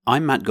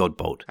I'm Matt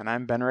Godbolt. And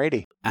I'm Ben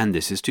Rady. And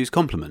this is Two's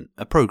Complement,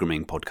 a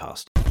programming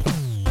podcast.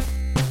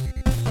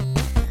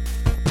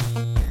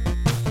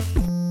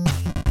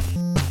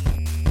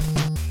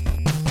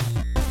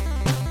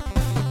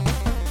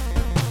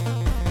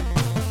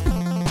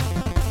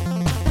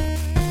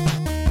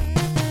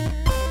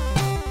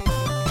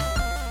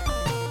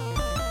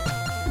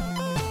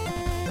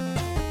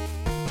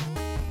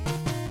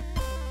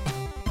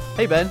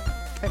 Hey Ben.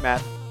 Hey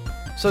Matt.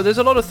 So there's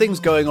a lot of things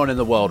going on in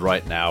the world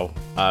right now,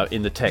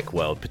 in the tech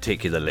world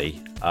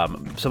particularly.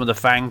 Some of the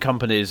FAANG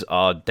companies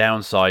are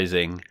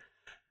downsizing,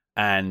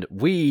 and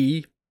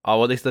we are,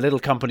 well, at least the little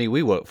company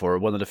we work for, are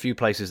one of the few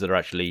places that are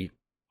actually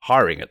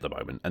hiring at the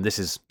moment. And this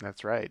is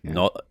That's right. Yeah.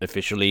 not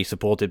officially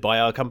supported by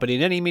our company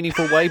in any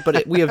meaningful way,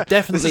 but we have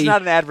definitely... This is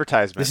not an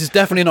advertisement. This is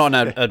definitely not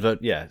an advert.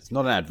 Yeah, it's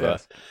not an advert.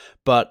 Yes.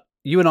 But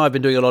you and I have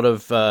been doing a lot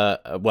of,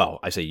 well,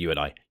 I say you and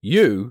I.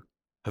 You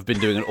have been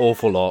doing an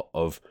awful lot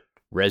of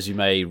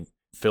resume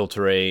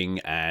filtering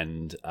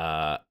and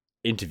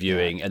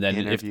interviewing, and then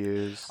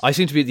interviews. I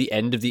seem to be at the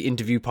end of the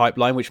interview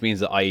pipeline, which means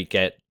that I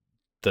get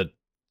the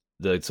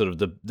sort of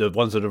the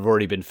ones that have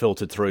already been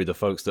filtered through, the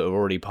folks that have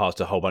already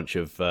passed a whole bunch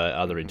of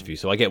other interviews.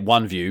 So I get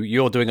one view.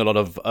 You're doing a lot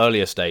of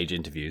earlier stage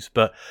interviews,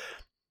 but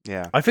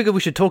yeah, I figured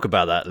we should talk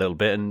about that a little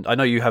bit. And I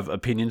know you have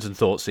opinions and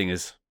thoughts, seeing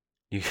as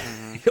you,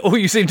 all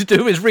you seem to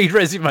do is read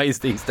resumes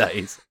these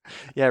days.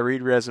 Yeah,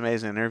 read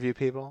resumes and interview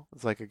people.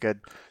 It's like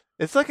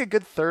a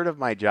good third of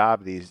my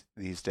job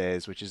these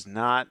days, which is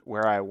not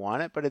where I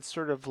want it, but it's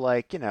sort of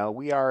like,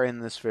 we are in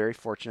this very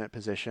fortunate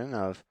position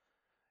of,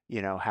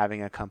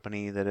 having a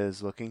company that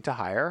is looking to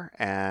hire,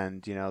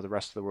 and, the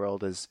rest of the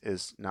world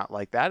is not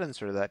like that, and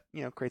sort of that,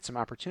 creates some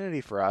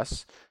opportunity for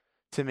us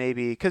to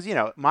maybe, because,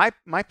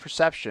 my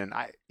perception,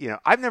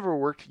 I've never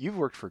worked, you've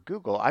worked for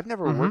Google, I've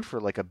never worked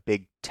for like a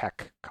big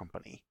tech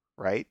company,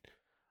 right?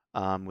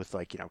 With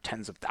like,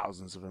 tens of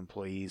thousands of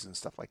employees and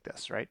stuff like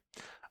this, right?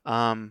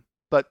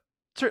 But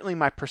certainly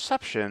my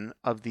perception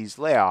of these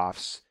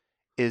layoffs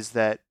is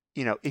that,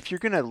 if you're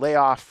going to lay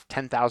off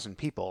 10,000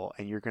 people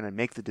and you're going to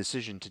make the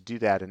decision to do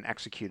that and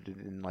execute it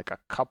in like a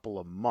couple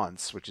of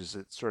months, which is,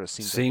 it sort of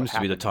seems to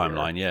be the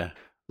timeline, yeah.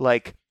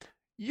 Like,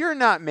 you're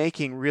not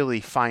making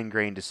really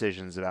fine-grained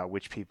decisions about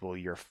which people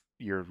you're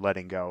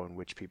letting go and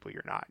which people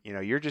you're not.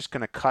 You're just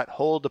going to cut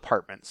whole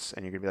departments,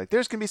 and you're going to be like,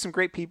 there's going to be some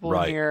great people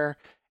in here,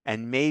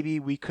 and maybe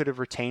we could have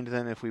retained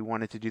them if we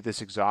wanted to do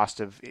this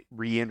exhaustive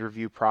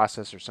re-interview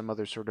process or some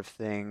other sort of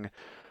thing.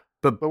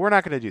 But we're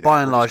not going to do that.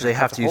 By and large, they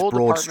have to use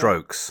broad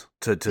strokes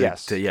to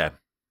yeah.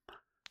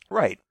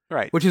 Right.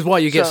 Which is why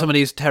you get some of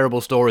these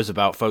terrible stories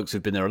about folks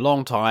who've been there a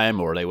long time,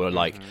 or they were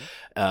like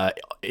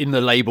in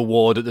the labor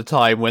ward at the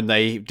time when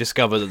they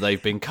discover that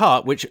they've been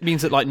cut, which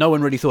means that like no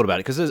one really thought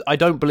about it. Because I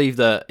don't believe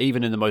that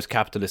even in the most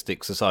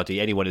capitalistic society,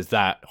 anyone is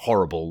that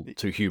horrible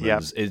to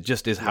humans. It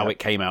just is how it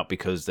came out,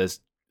 because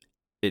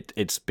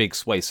it's big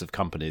swathes of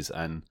companies,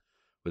 and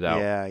without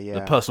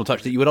the personal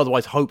touch that you would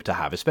otherwise hope to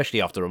have,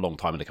 especially after a long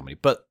time in the company.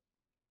 But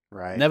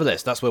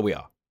nevertheless, that's where we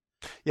are.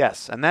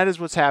 Yes, and that is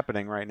what's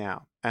happening right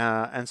now.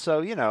 And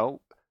so,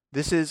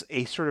 this is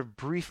a sort of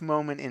brief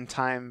moment in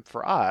time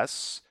for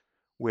us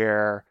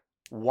where,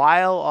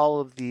 while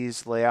all of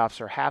these layoffs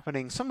are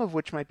happening, some of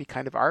which might be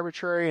kind of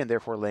arbitrary and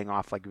therefore laying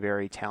off like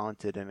very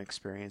talented and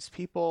experienced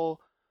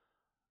people,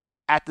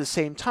 at the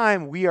same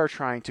time, we are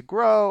trying to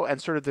grow,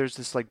 and sort of there's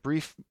this like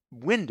brief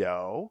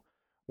window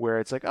where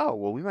it's like, oh,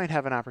 well, we might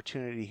have an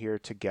opportunity here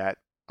to get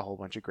a whole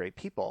bunch of great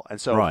people.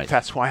 And so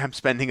that's why I'm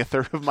spending a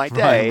third of my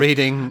day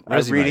reading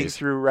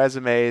through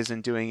resumes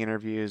and doing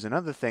interviews and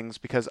other things,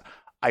 because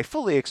I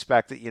fully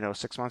expect that,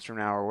 6 months from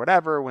now or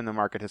whatever, when the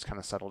market has kind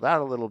of settled out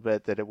a little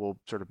bit, that it will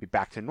sort of be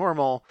back to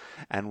normal,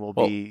 and will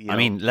be, I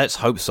mean, let's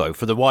hope so.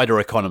 For the wider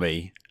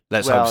economy,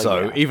 let's hope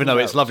so, even though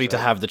it's lovely to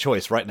have the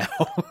choice right now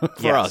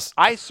for us.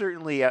 I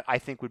certainly, I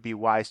think, would be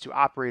wise to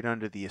operate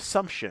under the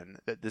assumption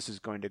that this is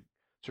going to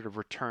sort of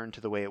return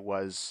to the way it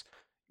was,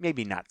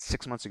 maybe not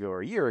 6 months ago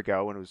or a year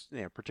ago when it was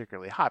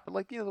particularly hot, but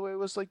like the way it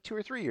was like 2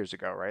 or 3 years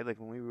ago, right? Like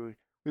when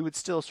we would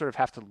still sort of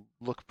have to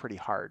look pretty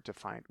hard to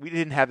find. We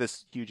didn't have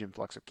this huge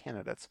influx of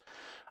candidates.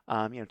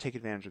 Take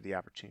advantage of the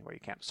opportunity where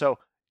you can. So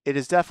it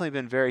has definitely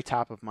been very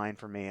top of mind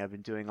for me. I've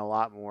been doing a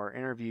lot more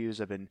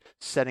interviews. I've been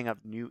setting up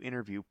new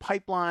interview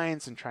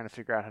pipelines and trying to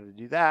figure out how to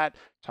do that.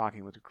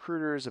 Talking with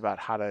recruiters about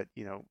how to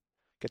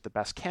get the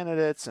best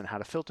candidates and how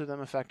to filter them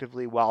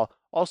effectively, while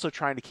also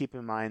trying to keep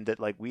in mind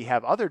that like we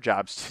have other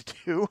jobs to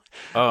do.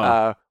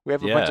 We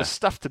have a bunch of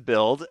stuff to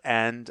build,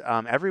 and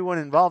everyone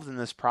involved in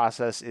this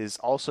process is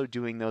also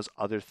doing those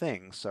other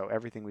things. So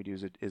everything we do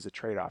is a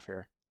trade-off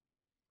here.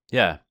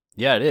 Yeah,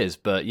 it is.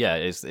 But yeah,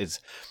 it's.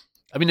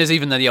 I mean, there's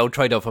even the old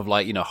trade-off of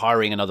like,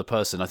 hiring another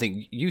person. I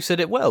think you said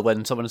it well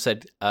when someone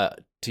said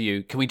to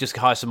you, can we just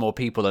hire some more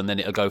people and then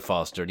it'll go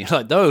faster? And you're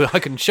like, no, I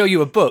can show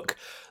you a book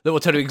that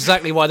will tell you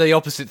exactly why the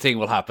opposite thing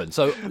will happen.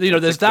 So,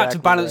 there's that to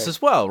balance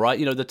as well, right?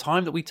 The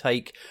time that we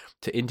take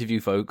to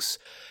interview folks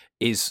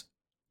is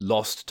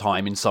lost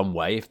time in some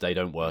way if they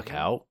don't work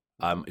out.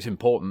 It's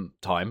important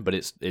time, but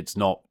it's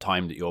not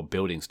time that you're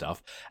building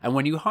stuff. And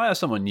when you hire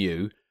someone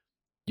new,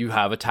 you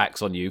have a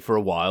tax on you for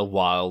a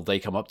while they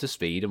come up to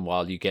speed and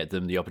while you get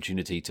them the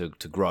opportunity to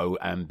grow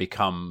and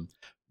become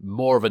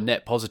more of a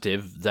net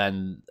positive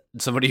than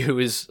somebody who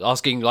is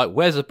asking, like,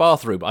 where's the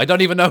bathroom? I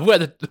don't even know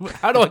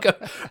how do I go?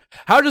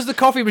 How does the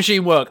coffee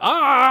machine work?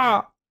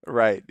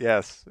 Right.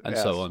 Yes. And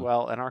yes. so on.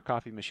 Well, and our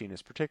coffee machine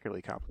is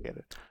particularly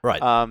complicated.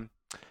 Right.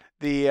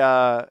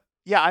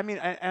 Yeah, I mean,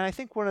 and I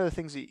think one of the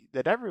things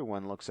that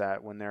everyone looks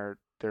at when they're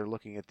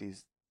looking at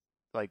these,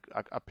 like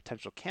a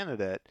potential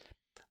candidate,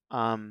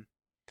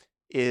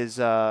 is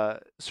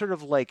sort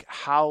of like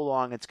how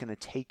long it's going to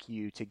take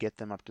you to get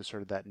them up to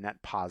sort of that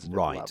net positive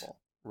level.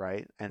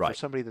 Right. And for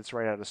somebody that's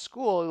right out of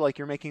school, like,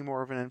 you're making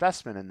more of an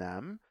investment in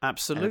them.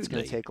 Absolutely. And it's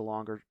going to take a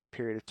longer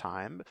period of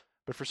time.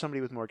 But for somebody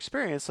with more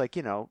experience, like,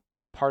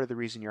 part of the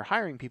reason you're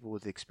hiring people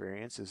with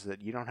experience is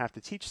that you don't have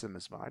to teach them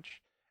as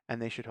much,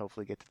 and they should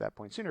hopefully get to that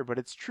point sooner. But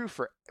it's true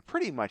for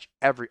pretty much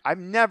I've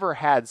never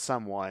had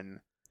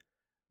someone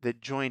that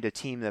joined a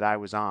team that I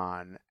was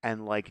on,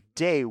 and like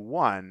day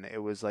one, it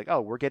was like, oh,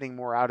 we're getting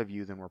more out of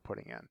you than we're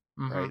putting in,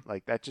 right?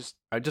 Like that just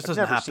it just I've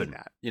doesn't never happen, seen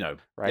that,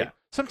 right? Yeah.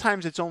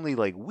 Sometimes it's only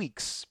like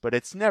weeks, but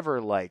it's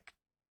never like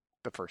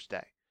the first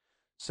day.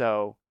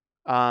 So,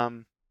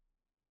 and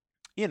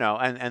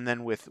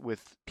then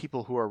with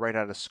people who are right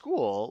out of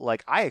school,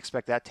 like, I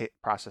expect that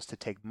process to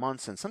take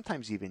months and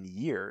sometimes even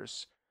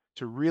years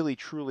to really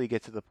truly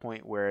get to the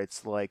point where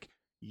it's like,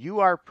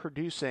 you are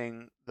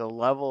producing the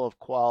level of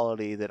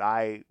quality that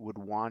I would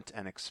want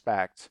and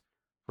expect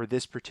for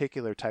this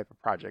particular type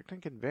of project.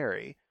 It can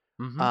vary.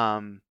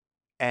 And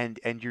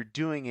you're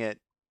doing it,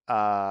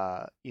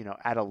 at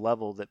a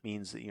level that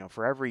means that,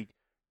 for every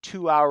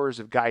 2 hours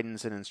of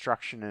guidance and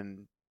instruction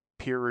and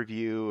peer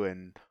review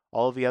and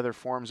all of the other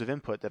forms of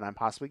input that I'm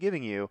possibly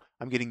giving you,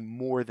 I'm getting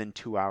more than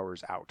 2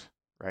 hours out,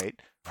 right?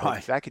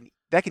 Right.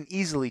 That can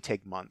easily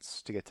take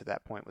months to get to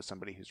that point with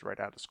somebody who's right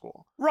out of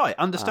school. Right.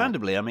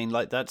 Understandably. I mean,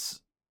 like,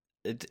 that's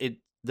it.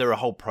 There are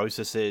whole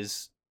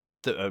processes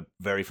that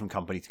vary from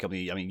company to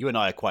company. I mean, you and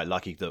I are quite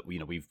lucky that,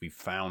 we've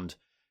found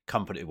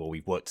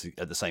we've worked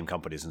at the same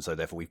companies, and so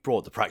therefore we've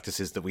brought the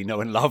practices that we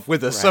know and love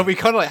with us. Right. So we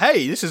kind of like,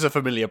 hey, this is a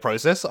familiar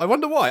process. I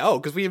wonder why. Oh,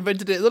 because we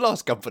invented it in the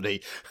last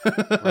company.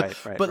 Right.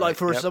 But like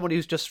for somebody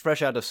who's just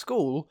fresh out of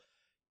school,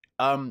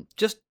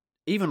 just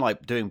even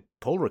like doing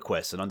pull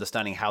requests and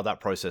understanding how that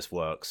process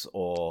works,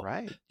 or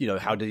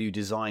how do you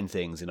design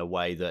things in a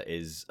way that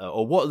is,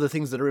 or what are the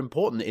things that are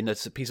important in a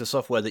piece of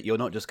software that you're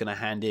not just going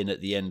to hand in at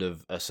the end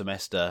of a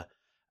semester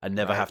and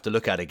never have to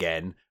look at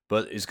again,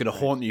 but is going to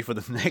haunt you for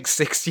the next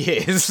 6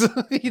 years.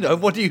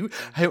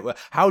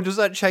 How does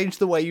that change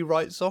the way you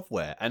write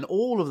software, and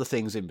all of the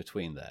things in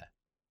between there?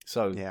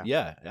 So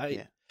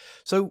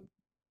so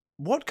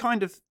what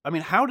kind of,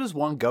 how does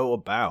one go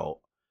about,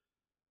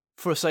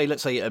 for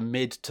let's say a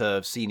mid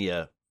to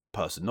senior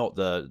person, not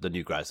the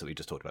new grads that we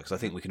just talked about, because I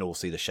think we can all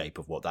see the shape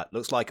of what that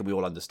looks like, and we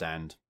all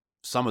understand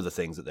some of the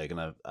things that they're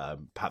going to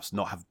perhaps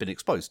not have been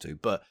exposed to.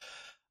 But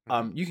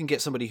you can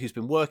get somebody who's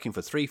been working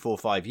for 3, 4,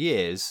 5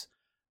 years,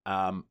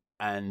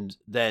 and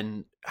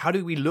then how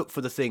do we look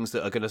for the things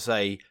that are going to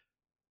say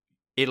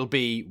it'll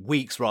be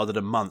weeks rather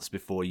than months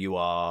before you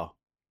are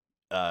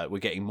we're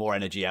getting more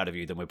energy out of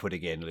you than we're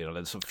putting in,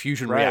 and sort of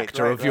fusion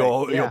reactor of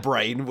your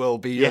brain will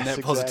be a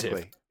net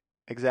positive.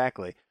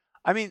 Exactly.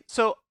 I mean,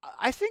 so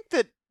I think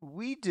that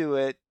we do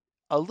it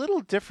a little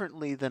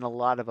differently than a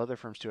lot of other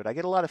firms do it. I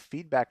get a lot of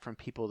feedback from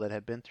people that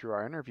have been through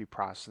our interview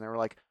process, and they were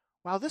like,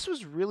 wow, this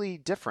was really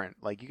different.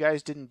 Like, you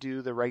guys didn't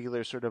do the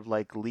regular sort of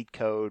like leet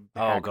code,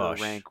 hacker,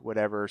 rank,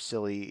 whatever,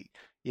 silly,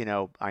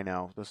 I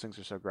know those things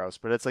are so gross,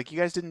 but it's like, you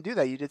guys didn't do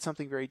that. You did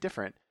something very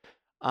different.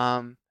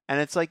 And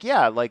it's like,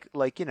 yeah, like,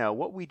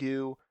 what we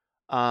do,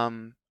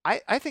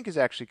 I think is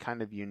actually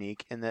kind of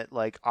unique in that,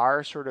 like,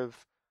 our sort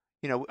of,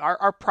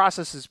 our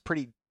process is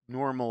pretty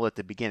normal at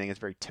the beginning. It's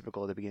very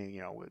typical at the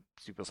beginning.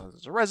 People send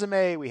us a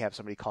resume. We have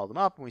somebody call them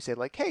up, and we say,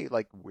 like, hey,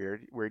 like, where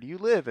do you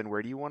live, and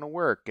where do you want to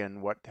work,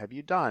 and what have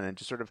you done, and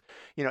just sort of,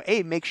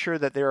 make sure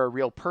that they're a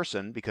real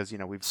person, because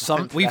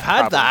we've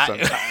had that.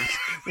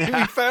 We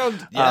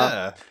found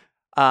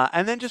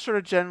and then just sort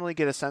of generally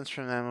get a sense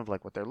from them of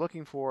like what they're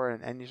looking for,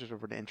 and you sort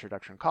of an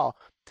introduction call,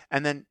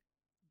 and then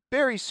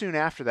very soon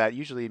after that,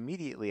 usually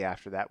immediately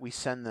after that, we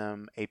send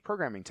them a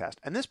programming test.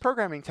 And this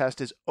programming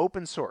test is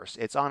open source.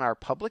 It's on our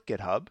public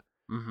GitHub.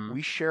 Mm-hmm.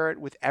 We share it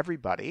with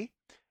everybody.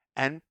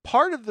 And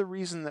part of the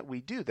reason that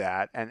we do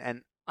that,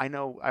 and I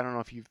don't know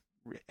if you've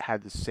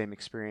had the same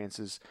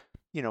experiences,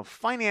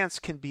 finance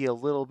can be a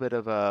little bit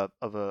of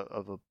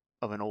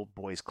an old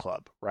boys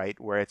club, right?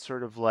 Where it's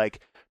sort of like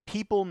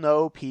people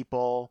know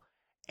people.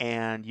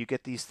 And you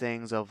get these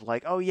things of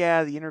like, oh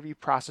yeah, the interview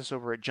process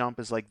over at Jump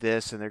is like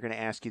this, and they're going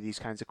to ask you these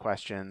kinds of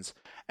questions.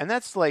 And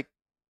that's like,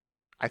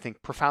 I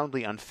think,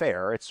 profoundly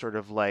unfair. It's sort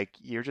of like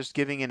you're just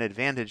giving an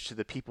advantage to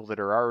the people that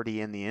are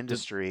already in the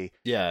industry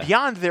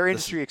beyond their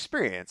industry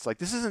experience. Like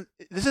this isn't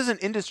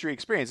industry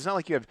experience. It's not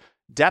like you have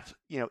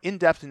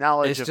in-depth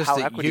knowledge of how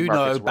equity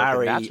markets work.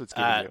 Barry and that's what's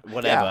giving you.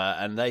 whatever,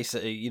 and they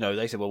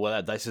say,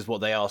 well, this is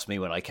what they asked me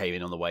when I came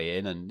in on the way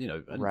in, and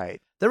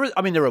right. There are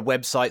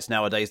websites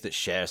nowadays that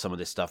share some of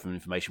this stuff and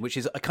information, which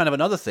is a kind of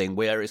another thing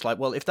where it's like,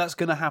 well, if that's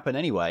going to happen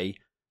anyway,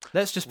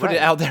 let's just put it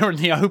out there in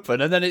the open,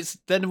 and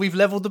then we've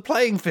leveled the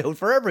playing field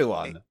for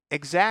everyone.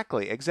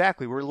 Exactly.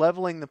 We're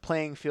leveling the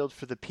playing field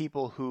for the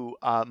people who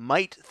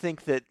might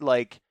think that,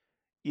 like,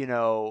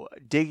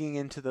 digging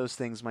into those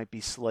things might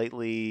be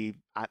slightly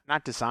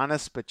not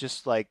dishonest, but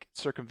just like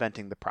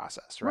circumventing the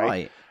process,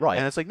 right? Right.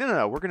 And it's like,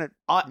 no, we're gonna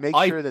make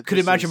sure that I could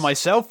imagine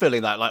myself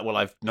feeling that, like, well,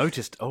 I've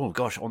noticed. Oh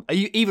gosh,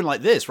 even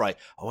like this, right?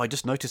 Oh, I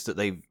just noticed that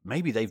they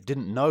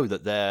didn't know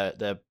that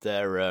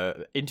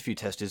their interview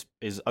test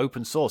is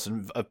open source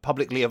and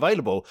publicly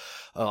available.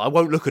 I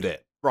won't look at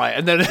it, right?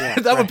 And then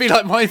that would be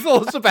like my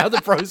thoughts about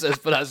the process.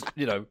 But that's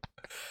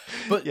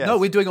But no,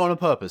 we're doing it on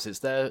purpose. It's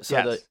there so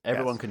that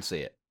everyone can see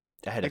it.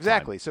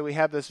 Exactly. So we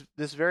have this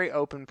very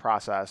open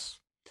process,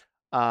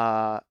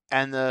 and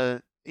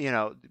we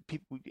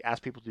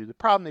ask people to do the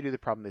problem, they do the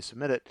problem, they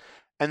submit it,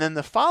 and then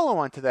the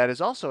follow-on to that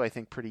is also, I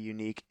think, pretty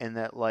unique in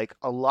that, like,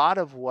 a lot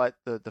of what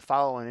the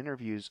follow-on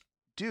interviews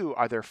do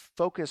are they're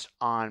focused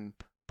on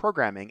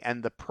programming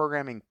and the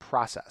programming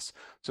process.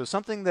 So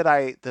something that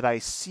I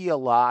see a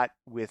lot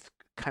with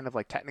kind of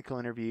like technical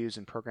interviews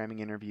and programming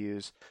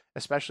interviews,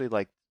 especially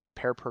like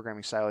pair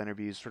programming style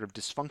interviews, sort of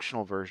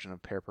dysfunctional version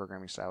of pair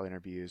programming style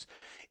interviews,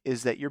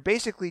 is that you're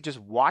basically just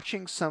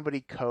watching somebody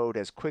code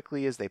as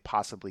quickly as they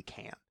possibly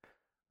can,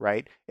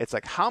 right? It's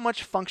like, how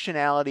much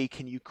functionality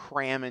can you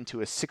cram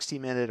into a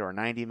 60-minute or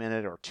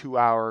 90-minute or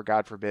 2-hour,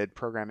 God forbid,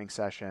 programming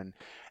session?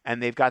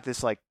 And they've got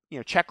this, like,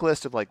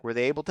 checklist of, like, were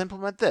they able to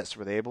implement this?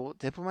 Were they able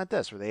to implement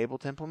this? Were they able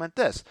to implement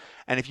this?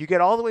 And if you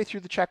get all the way through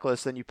the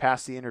checklist, then you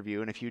pass the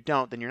interview. And if you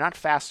don't, then you're not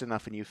fast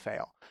enough and you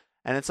fail.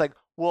 And it's like,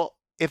 well,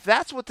 if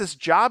that's what this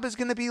job is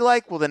going to be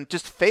like, well, then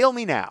just fail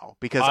me now,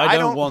 because I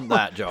don't want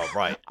that job,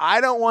 right? I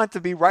don't want to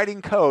be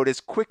writing code as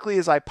quickly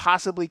as I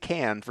possibly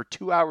can for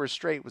 2 hours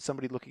straight with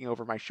somebody looking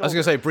over my shoulder. I was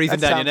going to say, breathing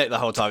down your neck the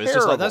whole time. It's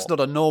just like, that's not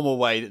a normal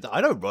way. I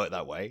don't work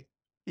that way.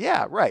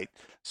 Yeah, right.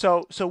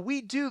 So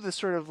we do the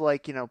sort of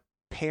like,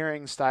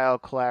 pairing style,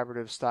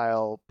 collaborative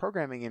style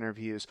programming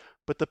interviews,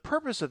 but the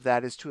purpose of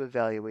that is to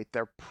evaluate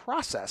their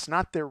process,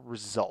 not their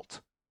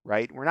result,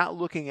 right? We're not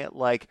looking at,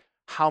 like,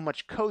 how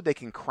much code they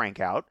can crank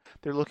out.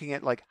 They're looking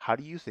at, like, how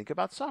do you think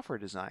about software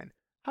design?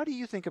 How do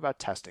you think about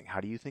testing?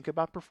 How do you think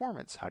about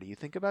performance? How do you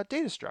think about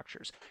data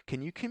structures?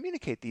 Can you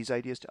communicate these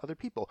ideas to other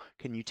people?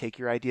 Can you take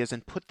your ideas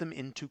and put them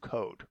into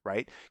code,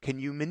 right? Can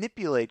you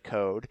manipulate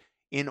code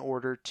in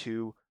order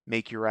to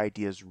make your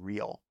ideas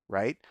real,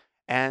 right?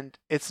 And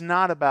it's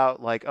not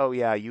about, like, oh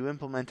yeah, you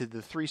implemented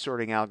the 3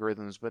 sorting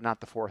algorithms, but not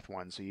the 4th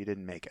one, so you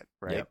didn't make it,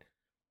 right? Yep.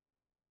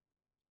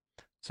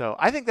 So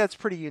I think that's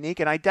pretty unique,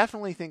 and I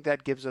definitely think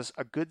that gives us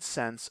a good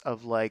sense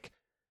of, like,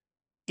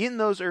 in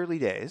those early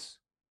days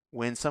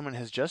when someone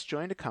has just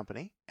joined a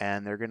company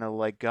and they're going to,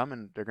 like, come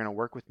and they're going to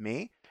work with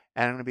me,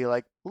 and I'm going to be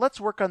like,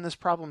 let's work on this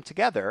problem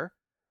together.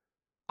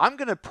 I'm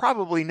going to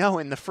probably know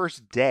in the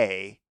first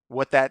day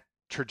what that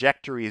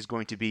trajectory is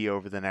going to be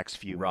over the next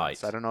few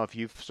months. I don't know if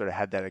you've sort of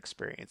had that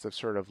experience of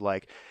sort of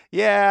like,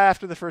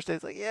 after the first day,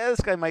 it's like,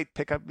 this guy might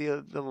pick up, be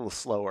a little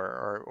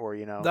slower, or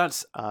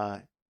That's...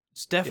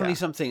 It's definitely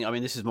something. I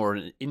mean, this is more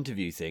an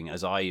interview thing,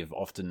 as they've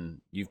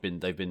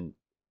been,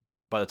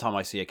 by the time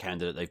I see a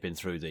candidate, they've been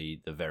through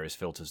the various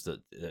filters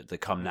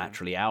that come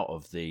naturally out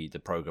of the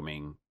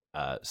programming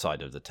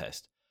side of the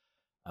test,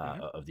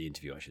 of the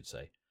interview, I should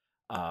say.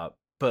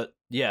 But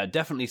yeah,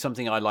 definitely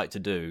something I like to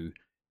do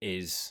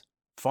is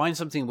find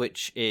something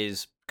which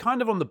is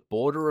kind of on the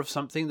border of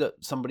something that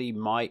somebody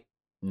might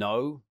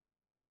know,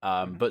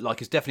 but,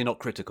 like, it's definitely not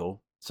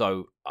critical.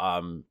 So,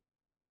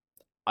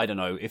 I don't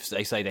know, if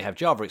they say they have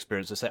Java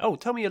experience, they say, oh,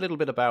 tell me a little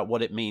bit about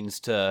what it means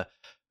to,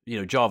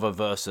 Java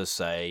versus,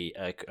 say,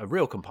 a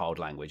real compiled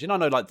language. And I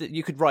know, like,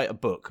 you could write a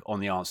book on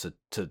the answer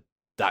to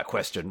that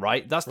question,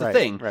 right? That's the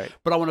thing. Right.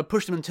 But I want to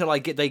push them until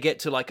they get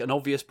to, like, an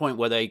obvious point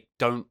where they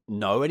don't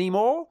know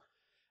anymore.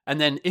 And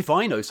then if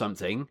I know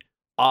something,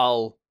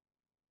 I'll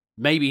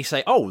maybe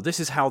say, oh, this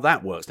is how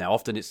that works now.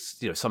 Often it's,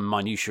 some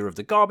minutiae of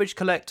the garbage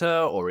collector,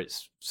 or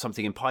it's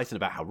something in Python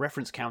about how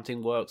reference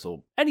counting works,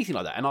 or anything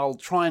like that. And I'll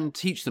try and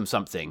teach them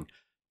something.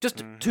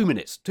 Just 2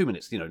 minutes,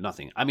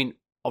 nothing. I mean,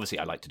 obviously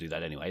I like to do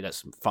that anyway.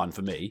 That's fun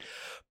for me.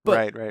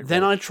 But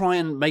then I try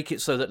and make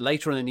it so that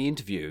later on in the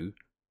interview,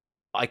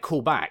 I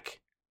call back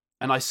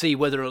and I see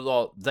whether or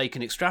not they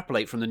can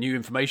extrapolate from the new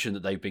information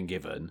that they've been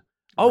given.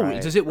 Oh,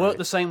 does it work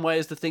the same way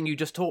as the thing you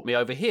just taught me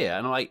over here?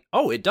 And I'm like,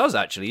 oh, it does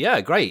actually.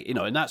 Yeah, great.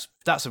 And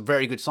that's a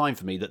very good sign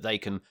for me that they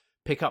can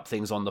pick up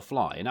things on the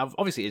fly. And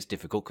obviously it's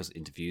difficult because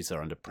interviews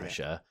are under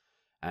pressure.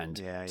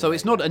 And so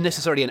it's not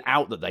necessarily an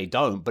out that they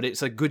don't, but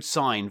it's a good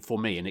sign for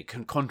me, and it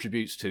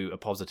contributes to a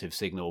positive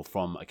signal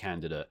from a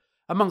candidate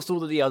amongst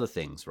all of the other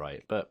things,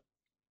 right? But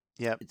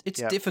Yep.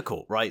 It's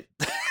difficult, right?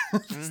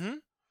 Mm-hmm.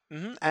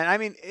 Mm-hmm. And I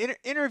mean,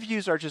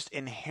 interviews are just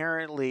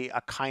inherently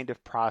a kind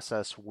of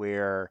process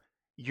where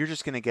you're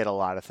just going to get a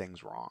lot of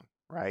things wrong,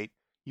 right?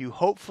 You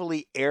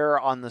hopefully err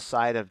on the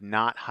side of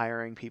not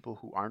hiring people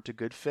who aren't a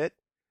good fit,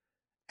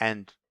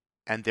 and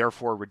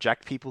therefore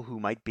reject people who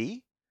might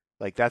be.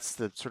 Like that's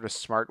the sort of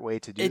smart way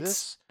to do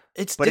this.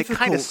 It's but difficult.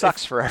 It kind of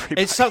sucks for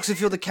everybody. It sucks if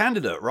you're the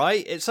candidate,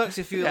 right? It sucks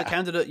if you're the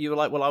candidate. You were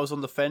like, well, I was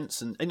on the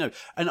fence, and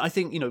and I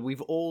think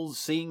we've all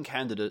seen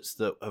candidates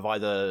that have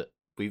either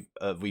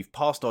we've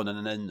passed on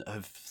and then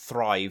have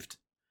thrived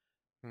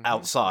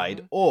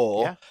outside,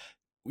 or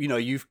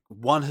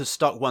one has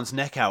stuck one's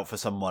neck out for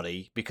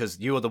somebody because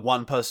you are the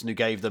one person who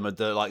gave them the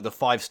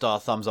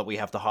 5-star thumbs up. We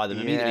have to hire them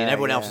immediately, and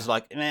everyone else is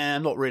like, man,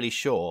 I'm not really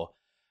sure.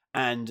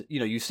 And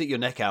you stick your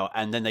neck out,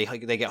 and then they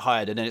get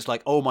hired, and then it's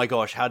like, oh my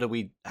gosh,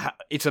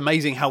 it's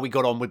amazing how we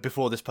got on with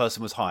before this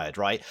person was hired,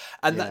 right?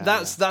 And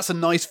that's a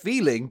nice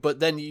feeling, but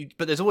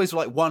there's always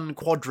like one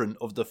quadrant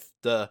of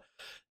the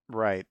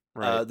right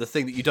the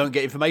thing that you don't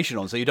get information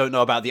on, so you don't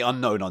know about the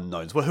unknown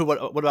unknowns. Well,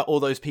 what about all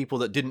those people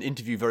that didn't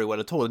interview very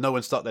well at all, and no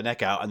one stuck their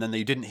neck out, and then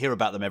you didn't hear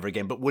about them ever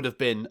again, but would have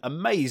been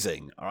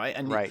amazing, all right?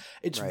 And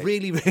it's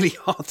really, really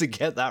hard to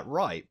get that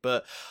right,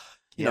 but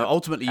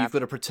ultimately you've got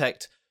to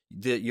protect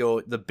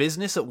the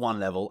business at one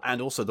level,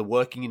 and also the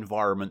working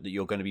environment that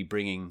you're going to be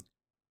bringing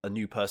a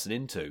new person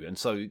into. And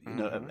so,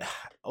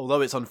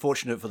 although it's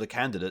unfortunate for the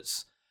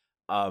candidates,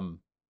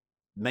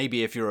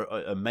 maybe if you're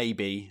a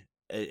maybe,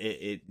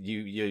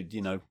 you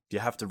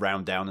have to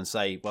round down and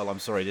say, well, I'm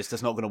sorry, this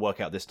is not going to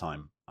work out this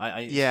time.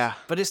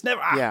 But it's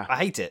never. I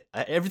hate it.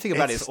 Everything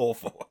about it is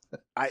awful.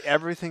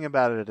 Everything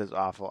about it is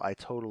awful. I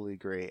totally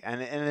agree,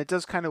 and it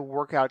does kind of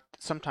work out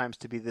sometimes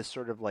to be this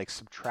sort of like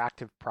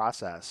subtractive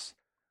process,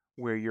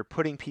 where you're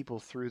putting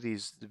people through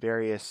these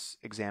various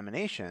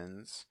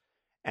examinations,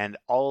 and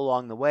all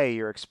along the way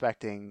you're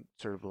expecting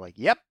sort of like,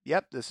 yep,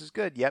 this is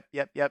good, yep,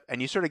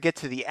 and you sort of get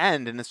to the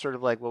end, and it's sort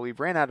of like, well, we've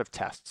ran out of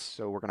tests,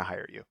 so we're going to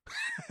hire you.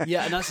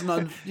 Yeah, and that's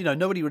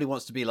nobody really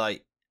wants to be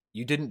like,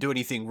 you didn't do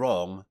anything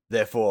wrong,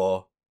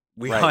 therefore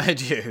we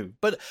hired you.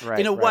 But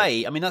in a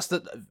way, I mean, that's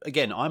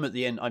again, I'm at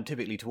the end. I'm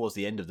typically towards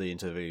the end of the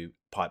interview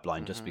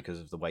pipeline just because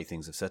of the way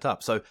things are set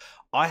up. So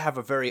I have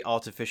a very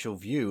artificial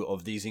view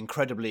of these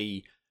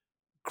incredibly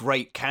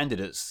great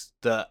candidates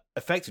that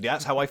effectively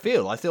that's how I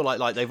feel. I feel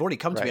like they've already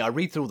come to me. I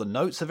read through all the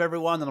notes of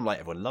everyone, and I'm like,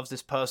 everyone loves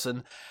this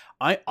person.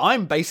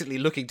 I'm basically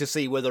looking to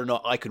see whether or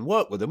not I can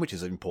work with them, which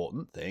is an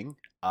important thing.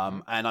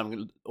 And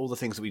I'm all the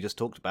things that we just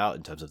talked about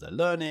in terms of their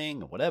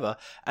learning or whatever.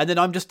 And then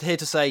I'm just here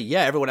to say,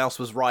 yeah, everyone else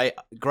was right.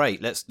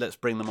 Great, let's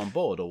bring them on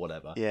board or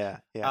whatever. Yeah.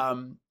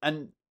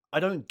 And I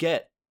don't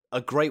get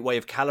a great way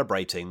of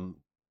calibrating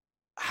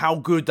how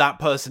good that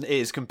person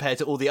is compared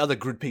to all the other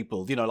good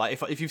people.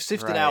 Like if you've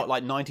sifted out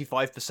like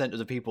 95% of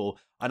the people,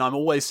 and I'm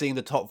always seeing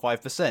the top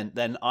 5%,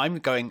 then I'm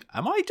going,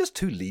 am I just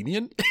too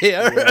lenient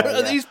here?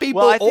 Are these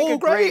people all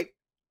great?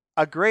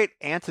 A great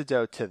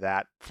antidote to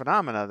that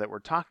phenomena that we're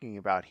talking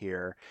about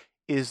here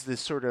is this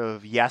sort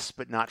of yes,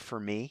 but not for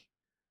me,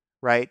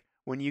 right?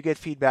 When you get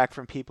feedback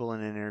from people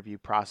in an interview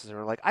process,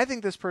 they're like, I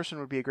think this person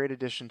would be a great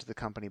addition to the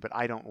company, but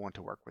I don't want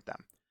to work with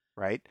them,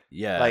 right?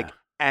 Yeah.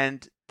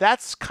 And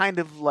that's kind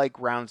of like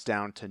rounds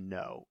down to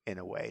no in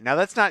a way. Now,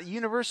 that's not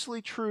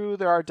universally true.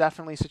 There are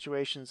definitely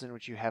situations in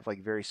which you have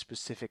like very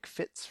specific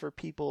fits for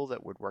people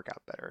that would work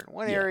out better in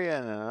one area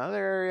and in another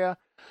area.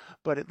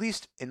 But at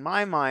least in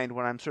my mind,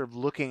 when I'm sort of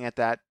looking at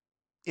that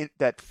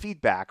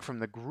feedback from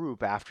the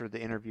group after the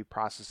interview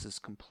process is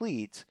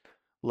complete,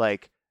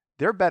 like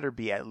there better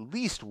be at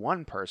least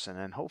one person,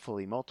 and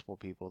hopefully multiple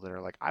people, that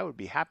are like, I would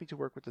be happy to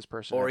work with this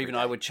person. Or even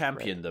I would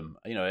champion them.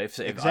 If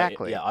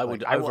exactly. I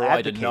would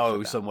override a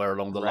no somewhere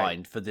along the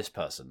line for this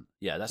person.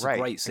 Yeah, that's a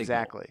great signal.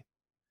 Exactly.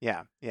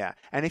 Yeah.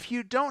 And if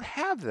you don't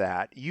have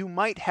that, you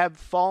might have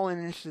fallen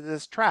into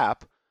this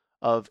trap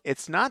of,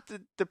 it's not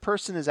that the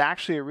person is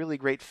actually a really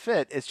great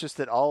fit. It's just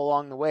that all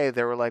along the way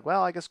they were like,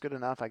 well, I guess good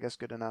enough.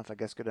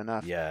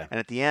 Yeah. And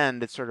at the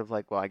end, it's sort of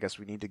like, well, I guess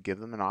we need to give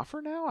them an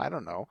offer now. I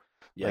don't know.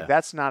 Yeah. Like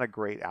that's not a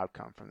great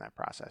outcome from that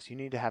process. You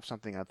need to have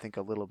something, I think,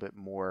 a little bit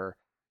more.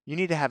 You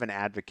need to have an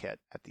advocate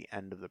at the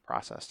end of the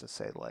process to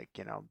say, like,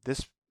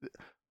 this.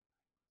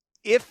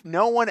 If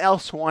no one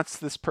else wants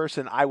this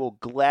person, I will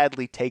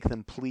gladly take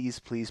them.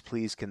 Please,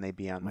 can they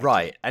be on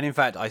my team? And in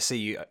fact, I see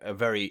you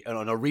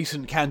on a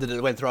recent candidate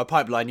that went through our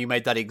pipeline. You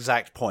made that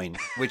exact point,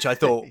 which I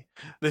thought.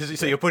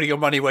 So you're putting your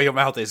money where your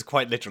mouth is,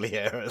 quite literally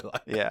here.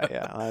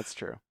 Yeah, that's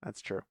true.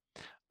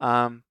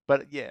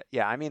 But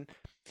yeah. I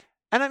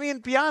mean,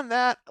 beyond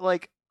that,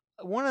 like,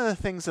 one of the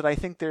things that I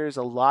think there's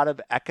a lot of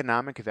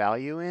economic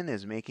value in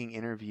is making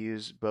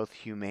interviews both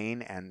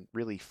humane and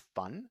really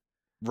fun.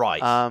 Right.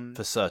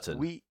 For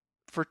certain.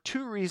 For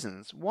two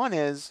reasons. One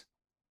is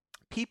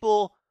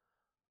people,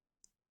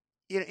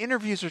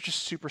 interviews are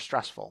just super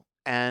stressful.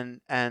 And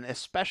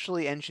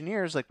especially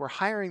engineers, like, we're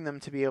hiring them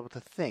to be able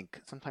to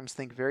sometimes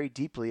think very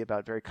deeply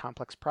about very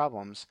complex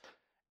problems.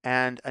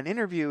 And an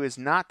interview is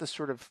not the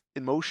sort of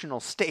emotional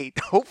state,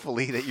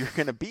 hopefully, that you're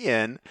going to be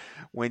in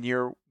when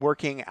you're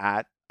working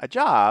at a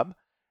job.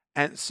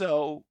 And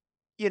so,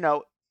 you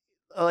know,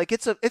 like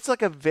it's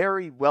like a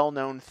very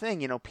well-known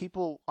thing.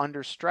 People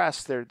under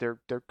stress, their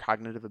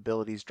cognitive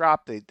abilities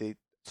drop. They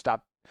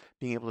stop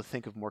being able to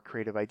think of more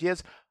creative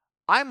ideas.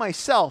 I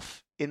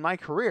myself, in my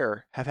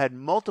career, have had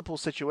multiple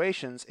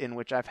situations in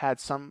which I've had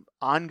some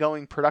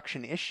ongoing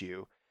production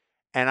issue,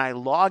 and I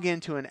log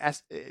into an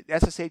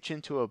SSH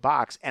into a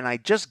box, and I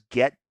just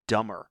get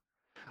dumber.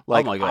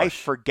 Like, oh my gosh. I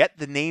forget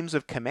the names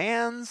of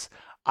commands.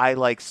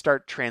 I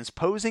start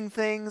transposing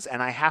things,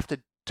 and I have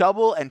to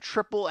double and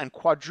triple and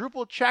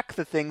quadruple check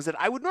the things that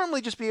I would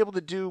normally just be able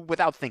to do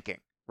without thinking,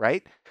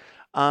 right?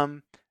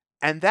 And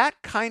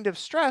that kind of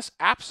stress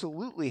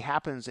absolutely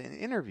happens in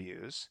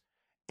interviews,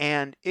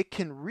 and it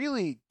can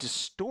really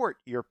distort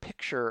your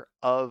picture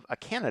of a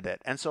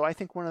candidate. And so I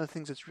think one of the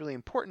things that's really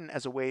important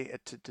as a way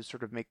to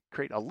sort of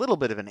create a little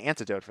bit of an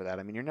antidote for that,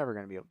 I mean, you're never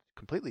going to be able to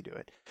completely do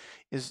it,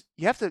 is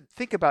you have to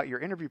think about your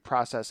interview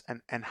process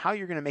and how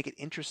you're going to make it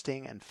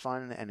interesting and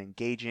fun and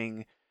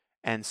engaging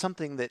and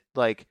something that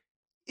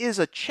is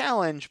a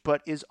challenge,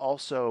 but is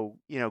also,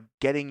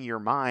 getting your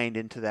mind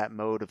into that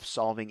mode of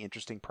solving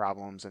interesting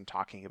problems and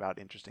talking about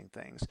interesting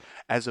things,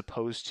 as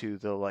opposed to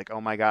the oh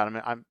my God,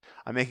 I'm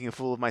making a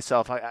fool of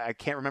myself. I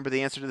can't remember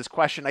the answer to this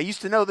question. I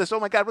used to know this. Oh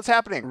my God, what's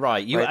happening?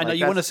 Right. You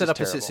want to set up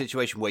terrible. A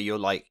situation where you're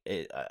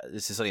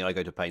this is something I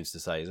go to pains to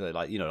say. Is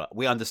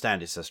we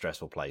understand it's a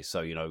stressful place.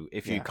 So,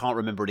 if you can't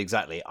remember it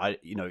exactly,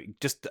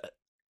 just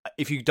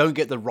if you don't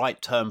get the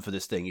right term for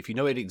this thing, if you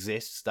know it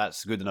exists,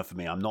 that's good enough for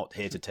me. I'm not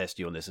here to test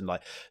you on this. And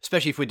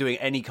especially if we're doing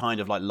any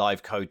kind of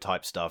live code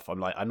type stuff, I'm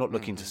not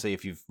looking to see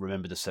if you've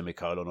remembered the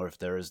semicolon or if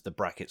there is the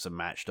brackets are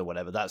matched or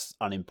whatever. That's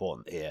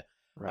unimportant here.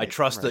 Right, I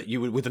trust that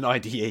you would, with an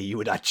IDE, you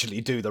would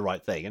actually do the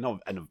right thing, and I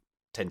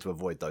tend to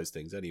avoid those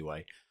things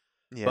anyway.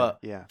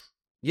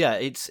 Yeah,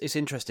 it's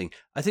interesting.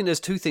 I think there's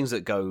two things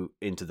that go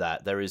into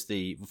that. There is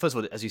first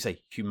of all, as you say,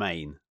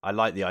 humane. I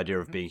like the idea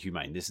of being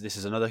humane. This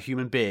is another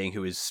human being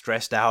who is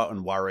stressed out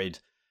and worried,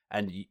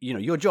 and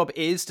your job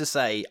is to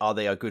say, are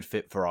they a good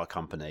fit for our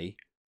company?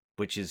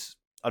 Which is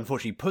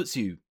unfortunately puts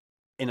you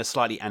in a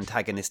slightly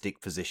antagonistic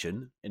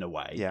position in a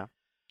way. Yeah.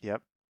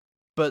 Yep.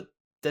 But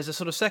there's a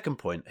sort of second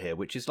point here,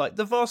 which is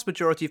the vast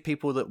majority of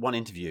people that want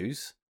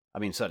interviews. I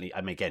mean, certainly,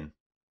 again,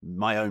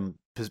 my own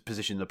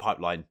position in the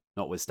pipeline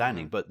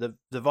notwithstanding, but the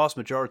vast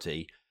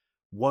majority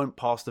won't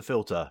pass the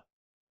filter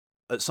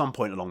at some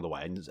point along the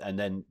way, and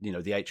then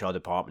the HR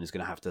department is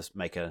going to have to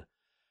make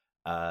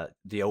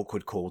the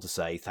awkward call to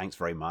say thanks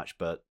very much,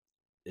 but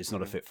it's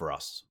not a fit for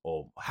us,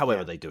 or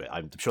however they do it.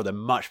 I'm sure they're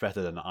much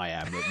better than I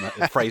am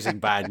at phrasing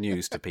bad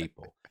news to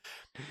people.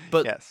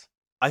 But yes,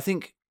 I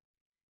think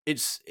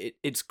it's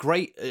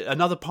great.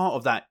 Another part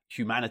of that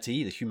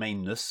humanity, the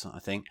humaneness, I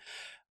think,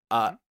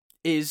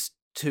 is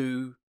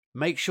to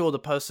make sure the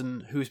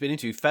person who's been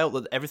interviewed felt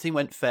that everything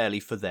went fairly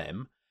for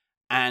them,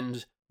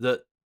 and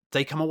that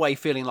they come away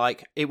feeling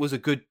like it was a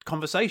good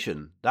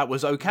conversation. That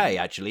was okay,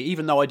 actually,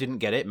 even though I didn't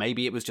get it.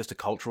 Maybe it was just a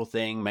cultural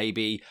thing.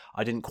 Maybe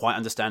I didn't quite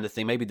understand the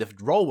thing. Maybe the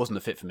role wasn't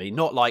a fit for me.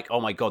 Not like, oh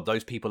my God,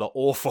 those people are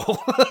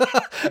awful.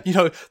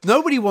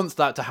 Nobody wants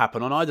that to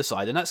happen on either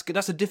side. And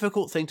that's a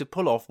difficult thing to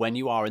pull off when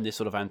you are in this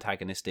sort of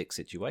antagonistic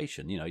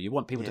situation. You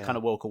want people to kind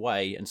of walk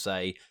away and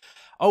say,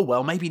 oh,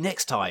 well, maybe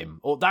next time,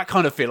 or that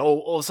kind of feel,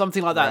 or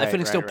something like that. They're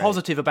feeling still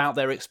positive about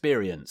their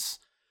experience.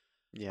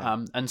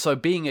 Yeah. And so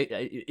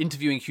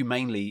interviewing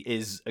humanely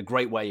is a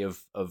great way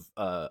of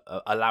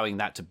allowing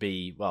that to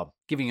be,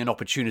 giving an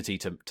opportunity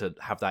to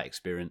have that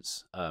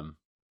experience,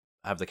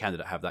 have the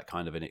candidate have that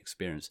kind of an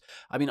experience.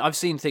 I mean, I've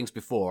seen things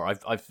before.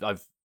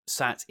 I've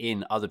sat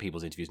in other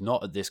people's interviews,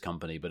 not at this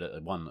company, but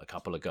at one a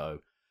couple ago,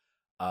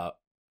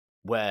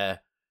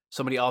 where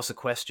somebody asks a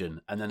question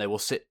and then they will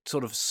sit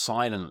sort of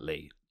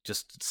silently,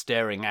 just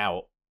staring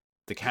out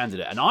the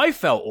candidate, and I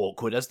felt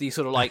awkward as the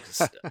sort of like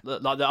the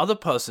other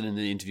person in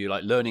the interview,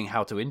 learning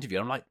how to interview.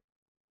 I'm like,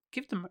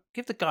 give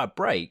the guy a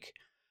break.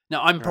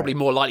 Now I'm probably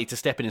more likely to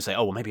step in and say,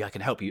 oh, well, maybe I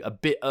can help you a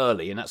bit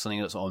early, and that's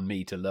something that's on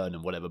me to learn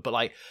and whatever.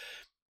 But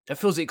it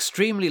feels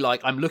extremely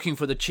like I'm looking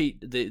for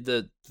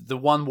the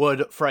one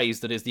word phrase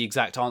that is the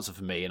exact answer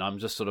for me, and I'm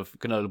just sort of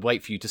going to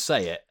wait for you to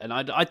say it. And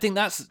I think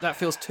that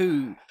feels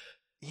too.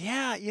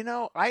 Yeah,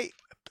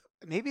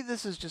 maybe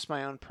this is just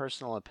my own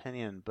personal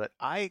opinion, but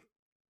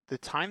the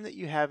time that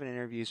you have in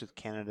interviews with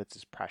candidates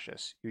is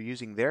precious. You're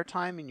using their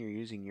time and you're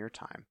using your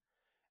time.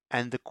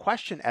 And the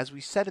question, as we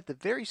said at the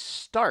very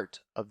start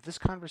of this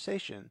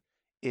conversation,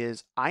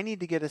 is I need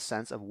to get a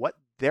sense of what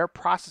their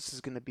process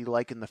is going to be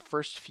like in the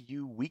first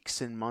few weeks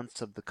and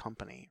months of the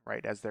company,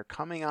 right? As they're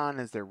coming on,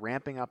 as they're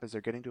ramping up, as they're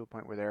getting to a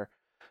point where they're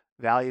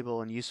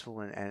valuable and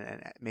useful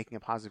and making a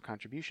positive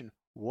contribution.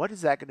 What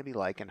is that going to be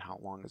like, and how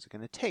long is it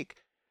going to take?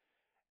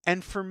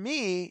 And for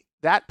me,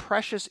 that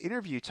precious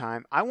interview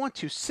time, I want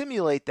to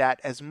simulate that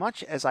as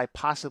much as I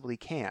possibly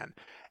can.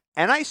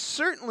 And I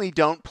certainly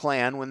don't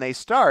plan when they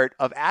start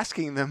of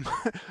asking them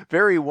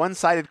very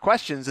one-sided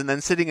questions and then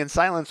sitting in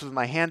silence with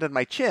my hand on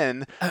my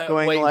chin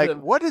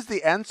going what is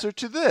the answer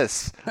to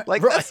this?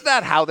 That's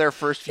not how their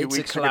first few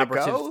weeks are going to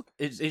go.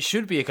 It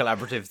should be a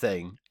collaborative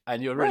thing.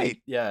 And you're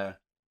really, yeah.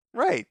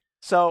 Right.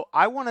 So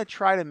I want to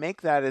try to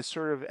make that as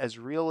sort of as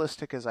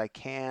realistic as I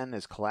can,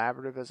 as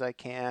collaborative as I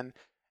can,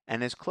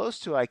 and as close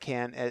to I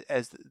can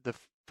as the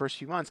first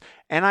few months.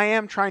 And I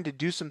am trying to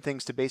do some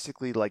things to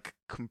basically like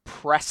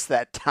compress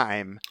that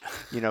time,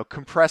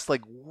 compress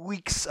like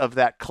weeks of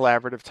that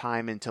collaborative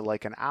time into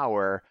like an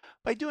hour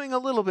by doing a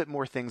little bit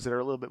more things that are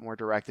a little bit more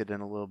directed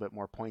and a little bit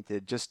more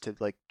pointed, just to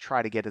like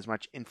try to get as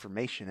much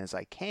information as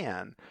I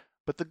can.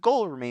 But the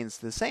goal remains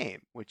the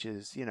same, which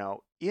is,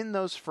 in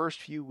those first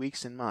few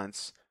weeks and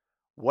months,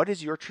 what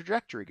is your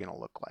trajectory going to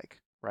look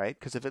like, right?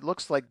 Because if it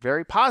looks like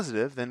very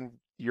positive, then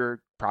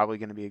you're probably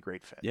going to be a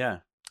great fit. Yeah.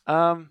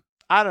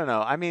 I don't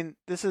know. I mean,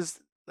 this is,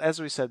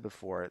 as we said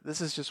before,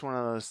 this is just one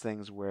of those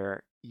things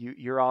where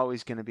you're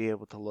always going to be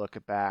able to look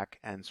back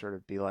and sort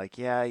of be like,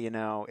 yeah,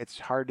 it's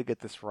hard to get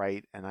this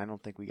right, and I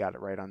don't think we got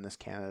it right on this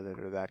candidate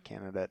or that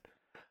candidate.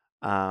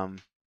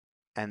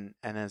 And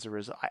as a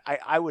result,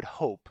 I would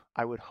hope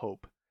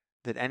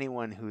that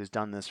anyone who has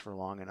done this for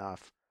long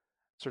enough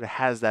sort of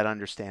has that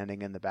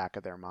understanding in the back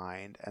of their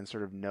mind and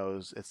sort of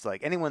knows. It's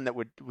like anyone that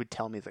would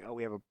tell me, it's like, oh,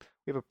 we have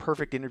a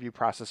perfect interview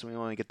process and we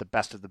only get the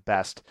best of the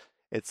best.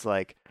 It's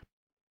like,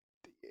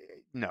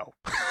 no.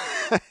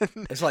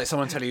 It's like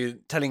someone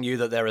telling you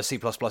that they're a C++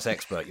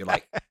 expert. You're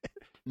like,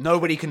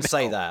 nobody can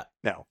say that.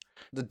 No.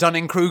 The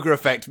Dunning-Kruger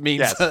effect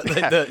means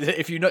that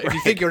if you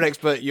think you're an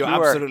expert, you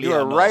absolutely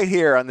are not. Right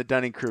here on the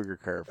Dunning-Kruger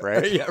curve,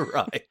 right? Yeah,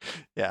 right.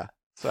 Yeah.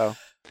 So.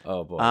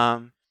 Oh boy.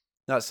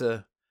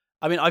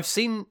 I mean, I've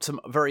seen some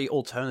very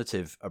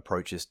alternative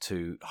approaches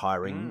to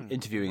hiring,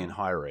 interviewing and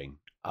hiring.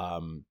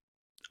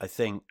 I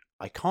think,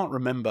 I can't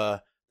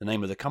remember the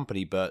name of the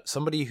company, but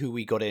somebody who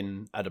we got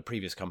in at a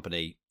previous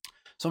company,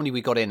 as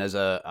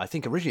I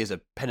think originally as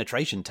a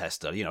penetration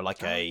tester,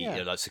 like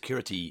like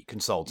security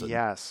consultant.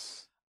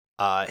 Yes.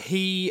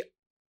 He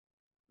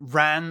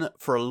ran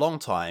for a long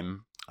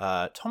time,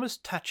 Thomas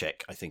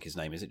Tachek, I think his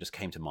name is, it just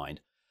came to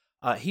mind.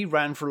 He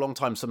ran for a long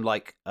time some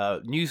like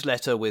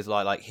newsletter with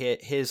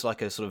here's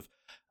like a sort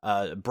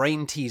of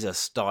brain teaser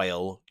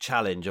style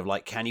challenge of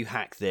like, can you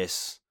hack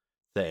this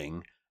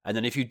thing? And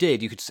then if you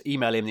did, you could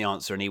email him the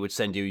answer and he would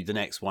send you the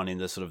next one in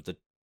the sort of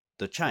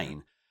the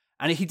chain.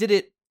 And he did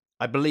it,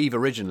 I believe,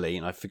 originally,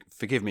 and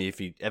forgive me if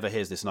he ever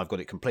hears this and I've got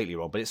it completely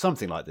wrong, but it's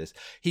something like this.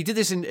 He did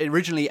this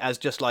originally as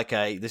just like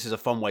this is a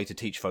fun way to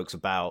teach folks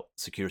about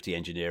security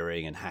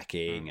engineering and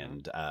hacking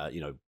and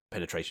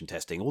penetration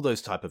testing, all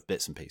those type of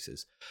bits and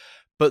pieces.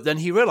 But then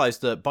he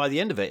realized that by the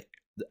end of it,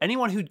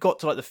 anyone who'd got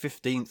to like the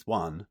 15th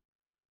one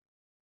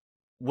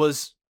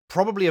was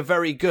probably a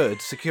very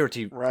good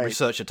security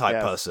researcher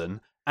type person,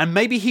 and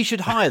maybe he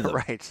should hire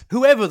them,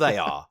 whoever they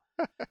are.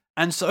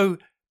 And so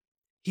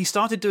he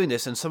started doing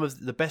this, and some of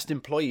the best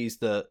employees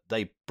that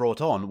they brought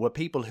on were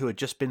people who had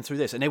just been through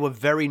this, and they were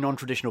very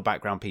non-traditional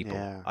background people.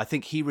 Yeah. I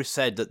think he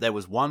said that there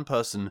was one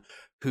person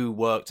who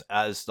worked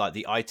as like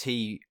the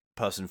IT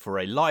person for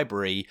a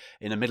library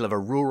in the middle of a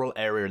rural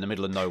area in the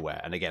middle of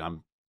nowhere. And again,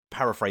 I'm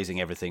paraphrasing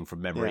everything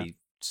from memory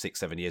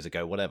 6-7 years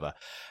ago, whatever.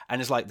 And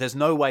it's like, there's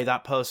no way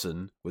that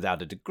person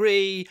without a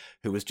degree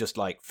who was just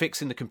like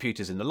fixing the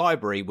computers in the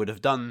library would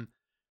have gotten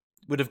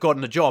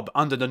a job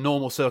under the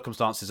normal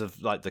circumstances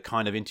of like the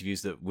kind of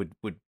interviews that would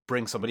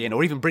bring somebody in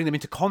or even bring them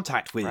into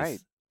contact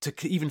with to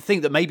even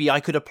think that maybe I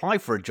could apply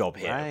for a job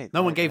here.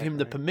 No one gave him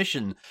the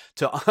permission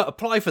to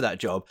apply for that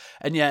job.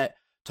 And yet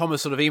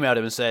Thomas sort of emailed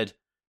him and said,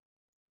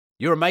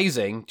 you're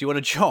amazing. Do you want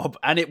a job?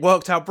 And it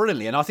worked out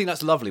brilliantly. And I think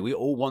that's lovely. We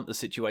all want the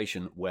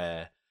situation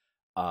where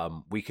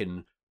we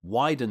can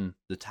widen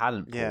the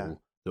talent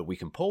pool that we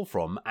can pull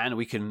from, and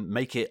we can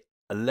make it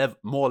a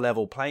more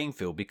level playing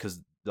field, because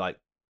like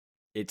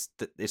it's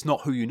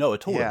not who you know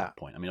at all at that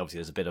point. I mean, obviously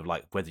there's a bit of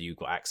like whether you've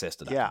got access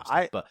to that. Yeah,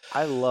 kind of stuff, but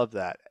I love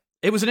that.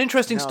 It was an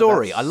interesting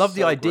story. I love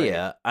the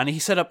idea. Great. And he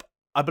set up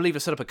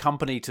a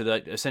company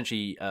to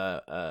essentially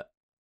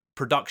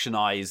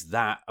productionize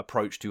that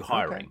approach to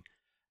hiring. Okay.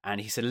 And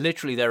he said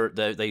literally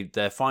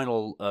their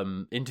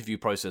final interview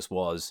process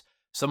was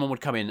someone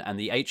would come in and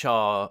the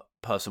HR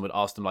person would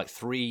ask them like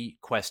 3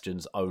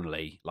 questions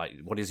only, like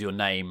what is your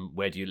name,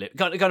 where do you live,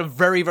 kind of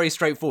very, very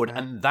straightforward.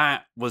 And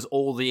that was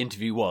all the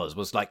interview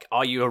was like,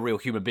 are you a real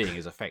human being,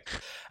 is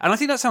effective. And I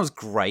think that sounds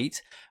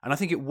great, and I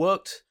think it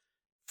worked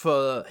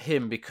for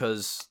him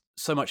because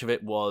so much of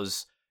it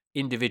was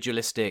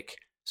individualistic,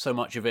 so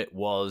much of it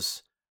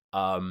was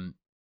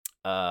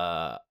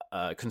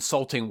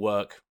consulting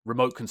work,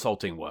 remote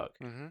consulting work.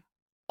 Mm-hmm.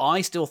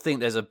 I still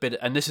think there's a bit,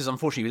 and this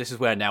is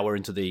where now we're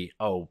into the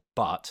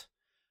but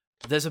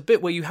there's a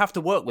bit where you have to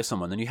work with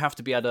someone and you have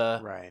to be able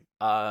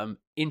to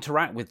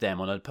interact with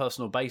them on a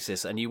personal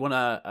basis, and you want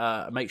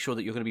to make sure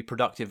that you're going to be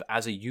productive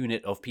as a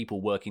unit of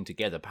people working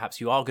together.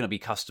 Perhaps you are going to be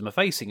customer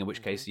facing, in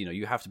which case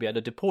you have to be able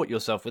to deport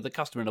yourself with the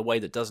customer in a way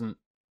that doesn't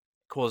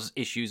cause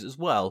issues as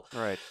well.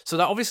 Right. So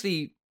that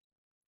obviously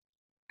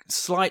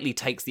slightly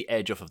takes the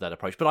edge off of that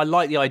approach, but I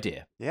like the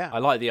idea. Yeah, I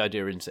like the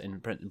idea in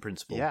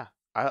principle. Yeah,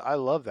 I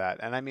love that.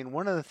 And I mean,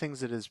 one of the things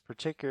that is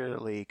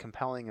particularly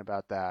compelling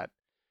about that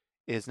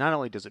is not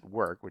only does it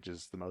work, which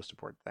is the most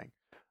important thing,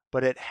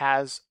 but it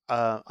has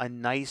a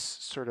nice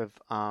sort of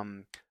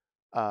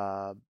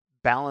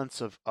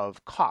balance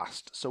of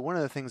cost. So one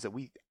of the things that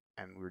we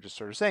were just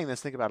sort of saying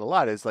this, think about a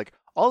lot, is like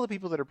all the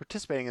people that are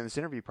participating in this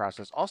interview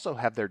process also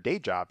have their day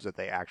jobs that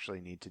they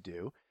actually need to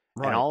do.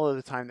 Right. And all of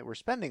the time that we're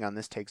spending on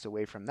this takes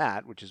away from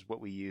that, which is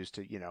what we use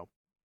to,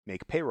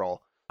 make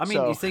payroll. I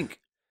mean, you think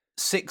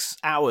 6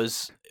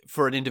 hours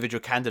for an individual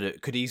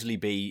candidate could easily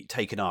be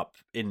taken up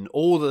in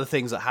all of the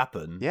things that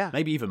happen. Yeah.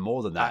 Maybe even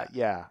more than that.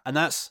 Yeah. And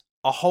that's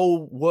a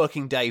whole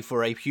working day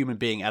for a human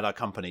being at our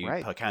company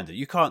per candidate.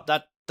 You can't,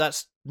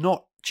 that's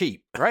not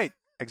cheap. Right.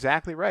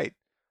 Exactly right.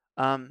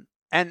 And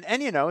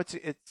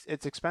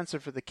it's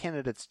expensive for the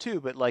candidates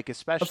too, but like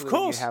especially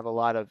when you have a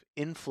lot of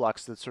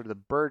influx, that sort of the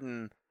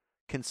burden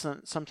can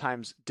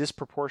sometimes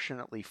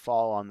disproportionately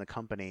fall on the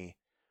company,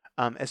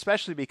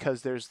 especially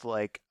because there's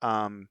like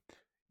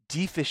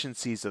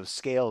deficiencies of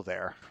scale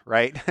there,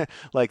 right?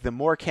 Like the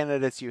more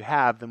candidates you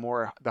have,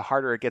 the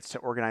harder it gets to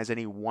organize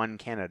any one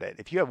candidate.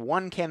 If you have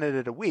one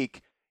candidate a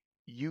week,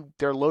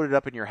 they're loaded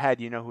up in your head.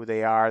 You know who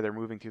they are. They're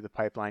moving through the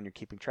pipeline. You're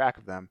keeping track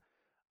of them.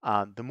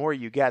 The more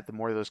you get, the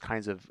more those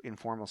kinds of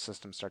informal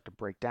systems start to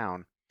break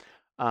down.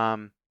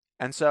 And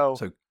so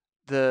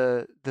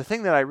the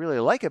thing that I really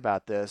like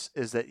about this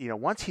is that,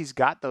 once he's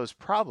got those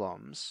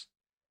problems,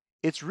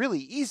 it's really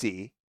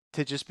easy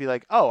to just be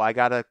like, oh, I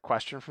got a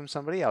question from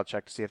somebody. I'll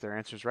check to see if their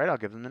answer's right. I'll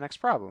give them the next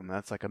problem.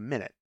 That's like a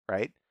minute,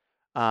 right?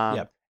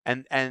 Yep.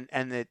 And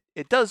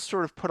it does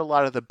sort of put a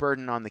lot of the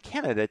burden on the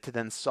candidate to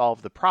then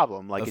solve the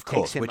problem. Like of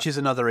course, which is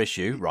another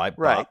issue, right?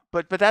 Right.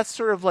 But that's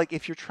sort of like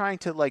if you're trying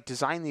to like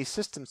design these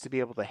systems to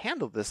be able to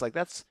handle this, like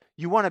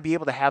you want to be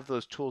able to have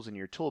those tools in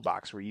your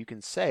toolbox where you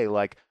can say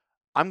like,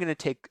 I'm going to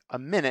take a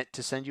minute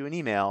to send you an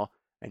email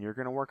and you're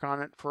going to work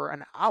on it for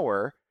an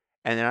hour.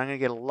 And then I'm going to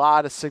get a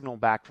lot of signal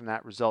back from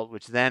that result,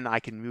 which then I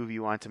can move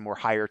you on to more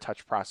higher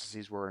touch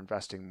processes where we're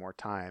investing more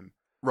time.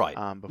 Right.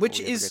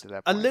 Which is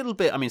a little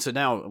bit, I mean, so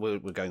now we're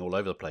going all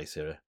over the place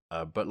here.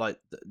 But like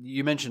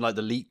you mentioned, like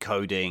the leak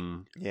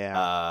coding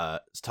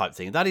type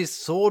thing. That is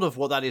sort of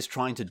what that is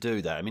trying to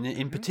do there. I mean,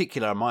 in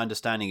particular, my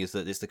understanding is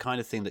that it's the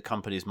kind of thing that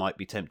companies might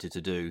be tempted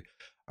to do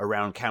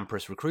around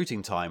campus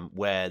recruiting time,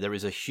 where there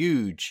is a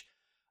huge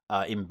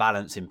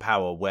imbalance in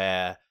power,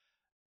 where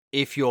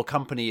if your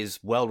company is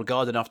well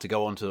regarded enough to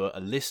go onto a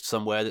list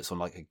somewhere that's on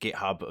like a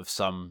GitHub of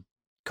some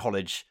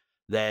college,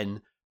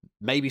 then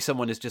maybe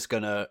someone is just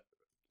going to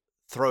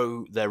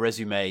throw their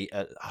resume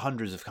at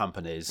hundreds of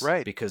companies,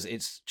 right? Because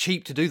it's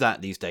cheap to do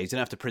that these days. You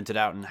don't have to print it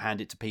out and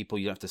hand it to people.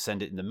 You don't have to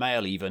send it in the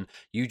mail even.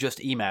 You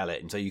just email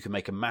it. And so you can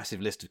make a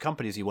massive list of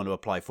companies you want to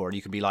apply for. And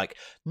you can be like,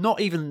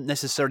 not even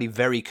necessarily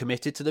very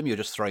committed to them. You're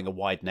just throwing a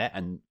wide net.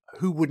 And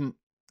who wouldn't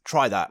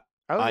try that?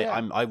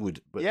 I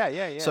would. But,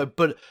 yeah. So,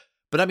 but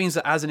that means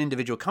that as an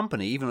individual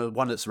company, even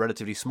one that's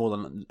relatively small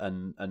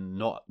and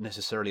not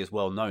necessarily as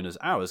well known as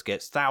ours,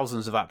 gets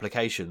thousands of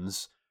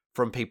applications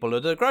from people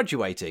that are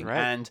graduating. Right.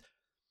 And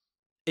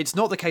it's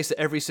not the case that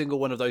every single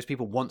one of those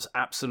people wants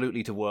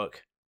absolutely to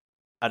work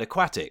at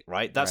Aquatic,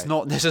 right? That's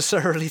not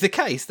necessarily the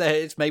case.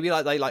 It's maybe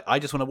like I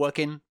just want to work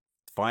in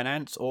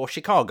finance or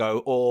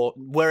Chicago or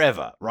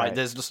wherever, right?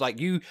 There's just like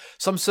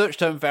some search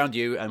term found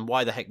you, and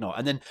why the heck not?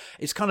 And then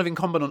it's kind of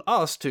incumbent on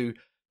us to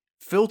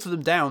filter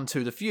them down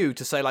to the few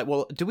to say like,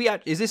 well,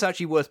 is this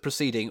actually worth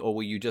proceeding, or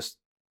were you just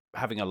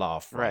having a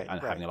laugh, right? And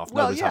having a laugh.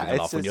 Well, nobody's having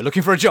a laugh when you're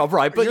looking for a job,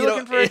 right? But you're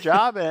looking for a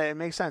job, and it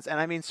makes sense. And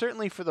I mean,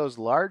 certainly for those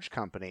large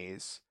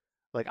companies,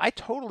 like I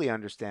totally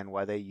understand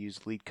why they use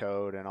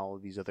LeetCode and all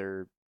of these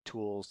other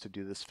tools to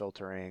do this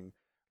filtering.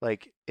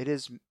 Like it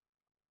is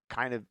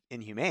kind of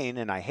inhumane,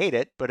 and I hate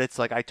it, but it's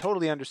like I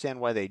totally understand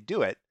why they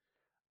do it.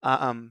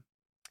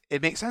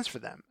 It makes sense for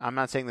them. I'm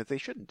not saying that they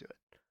shouldn't do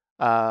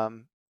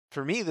it.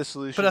 For me, the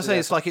solution. But I say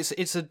it's like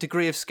it's a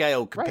degree of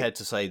scale compared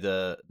to say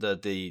the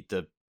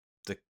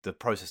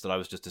process that I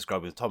was just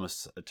describing with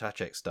Thomas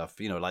Tacek stuff.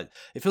 Like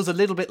it feels a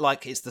little bit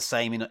like it's the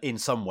same in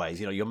some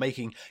ways.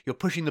 You're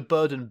pushing the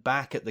burden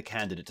back at the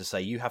candidate to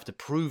say you have to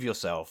prove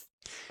yourself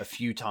a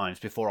few times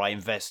before I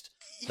invest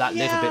that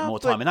little bit more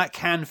time, and that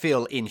can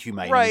feel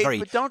inhumane, and very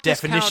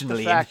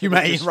definitionally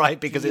inhumane, right?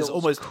 Because it's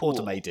almost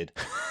automated.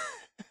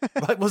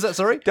 Right? Was that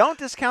sorry? Don't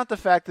discount the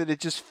fact that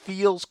it just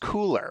feels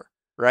cooler.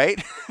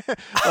 Right?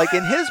 Like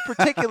in his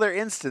particular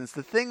instance,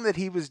 the thing that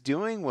he was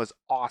doing was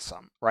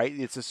awesome, right?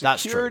 It's a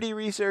security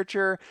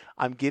researcher.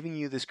 I'm giving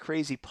you this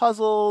crazy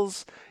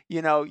puzzles.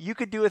 You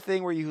could do a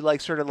thing where you like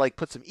sort of like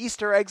put some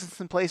Easter eggs in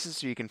some places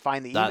so you can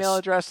find the email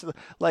address.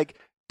 Like,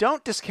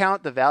 don't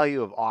discount the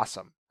value of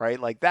awesome, right?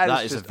 Like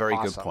that is just a very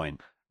awesome, good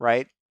point,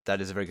 right?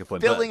 That is a very good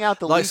point. Filling out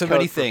the like lead so code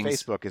many for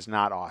things, Facebook is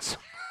not awesome.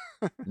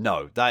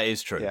 No, that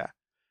is true. Yeah.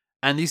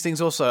 And these things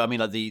also, I mean,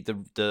 like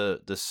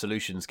the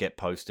solutions get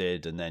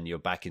posted, and then you're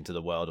back into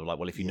the world of like,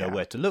 well, if you know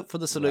where to look for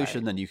the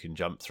solution, then you can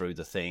jump through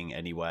the thing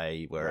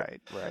anyway. Right.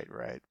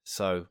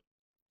 So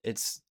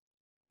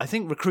I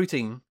think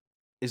recruiting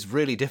is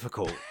really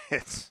difficult.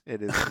 It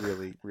is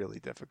really, really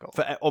difficult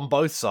on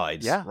both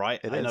sides. Yeah, right.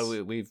 I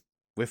know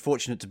we're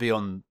fortunate to be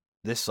on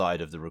this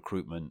side of the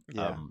recruitment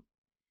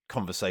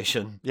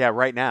conversation. Yeah,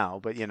 right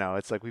now, but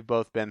it's like we've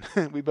both been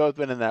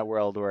in that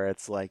world where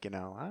it's like,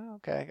 oh,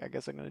 okay, I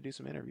guess I'm going to do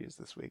some interviews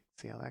this week,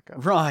 see how that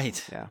goes.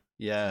 Right. Yeah.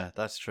 Yeah,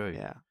 that's true.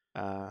 Yeah.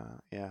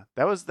 Yeah.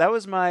 That was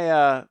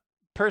my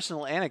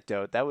personal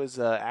anecdote. That was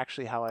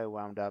actually how I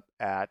wound up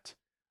at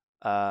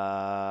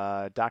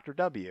Dr.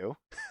 W.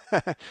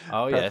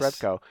 Oh, yes.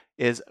 Repco.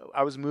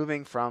 I was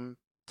moving from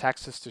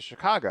Texas to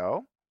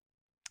Chicago,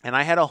 and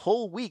I had a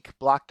whole week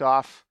blocked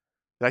off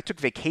that I took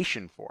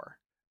vacation for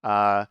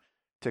to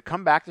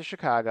come back to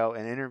Chicago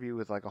and interview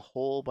with like a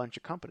whole bunch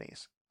of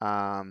companies.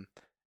 And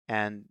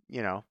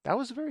that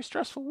was a very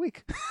stressful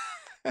week.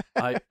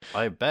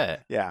 I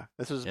bet. Yeah,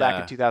 this was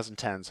back in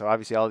 2010. So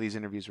obviously all these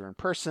interviews were in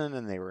person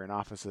and they were in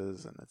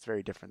offices, and it's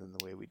very different than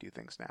the way we do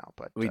things now.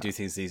 But we do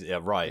things these. Yeah,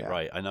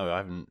 right. I know I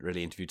haven't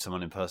really interviewed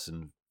someone in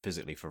person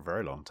physically for a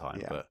very long time.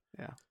 Yeah, but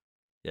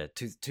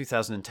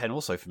 2010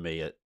 also for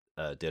me at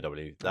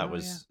DRW. That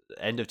was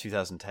end of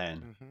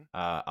 2010. Mm-hmm.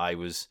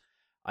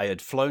 I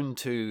had flown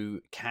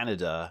to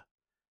Canada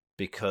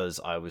because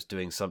I was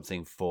doing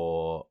something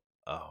for.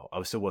 I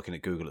was still working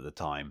at Google at the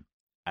time,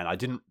 and I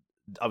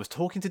was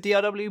talking to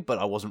DRW, but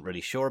I wasn't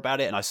really sure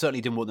about it, and I certainly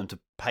didn't want them to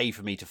pay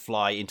for me to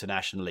fly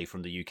internationally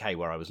from the UK,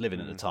 where I was living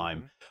at the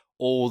time,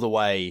 all the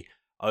way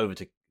over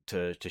to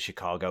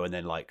Chicago, and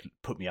then like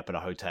put me up in a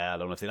hotel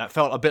and everything. That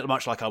felt a bit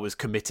much like I was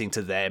committing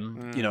to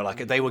them,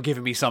 like they were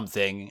giving me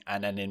something,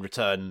 and then in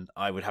return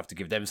I would have to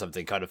give them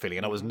something, kind of feeling.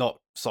 And I was not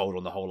sold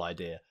on the whole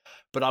idea.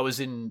 But I was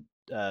in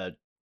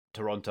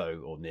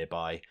Toronto or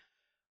nearby,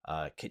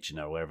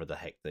 Kitchener, or wherever the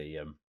heck the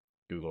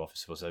Google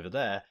office was over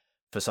there,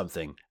 for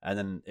something, and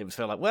then it was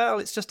felt like, well,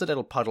 it's just a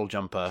little puddle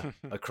jumper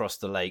across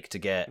the lake to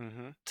get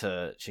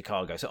to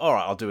Chicago, so all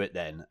right, I'll do it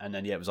then. And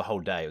then it was a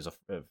whole day. It was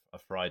a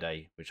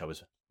Friday, which I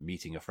was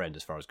meeting a friend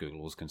as far as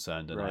Google was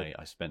concerned, and I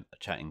spent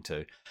chatting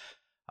to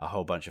a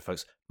whole bunch of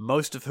folks,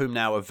 most of whom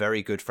now are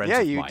very good friends of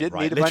mine. You did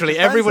right? meet a Literally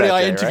bunch of everybody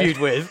friends I that day, interviewed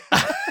right? with.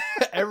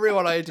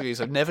 Everyone I interviewed,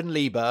 so Nevin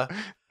Lieber,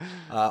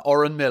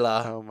 Oren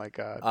Miller. Oh my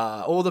God!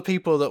 All the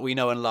people that we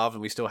know and love,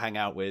 and we still hang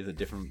out with, at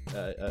different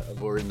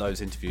were in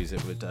those interviews.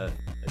 It was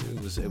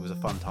a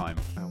fun time.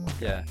 Oh my God.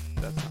 Yeah,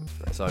 that sounds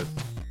great. So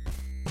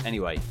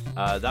anyway,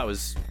 that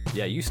was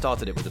you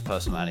started it with a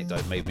personal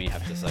anecdote, made me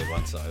have to say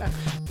one. So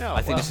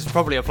I think this is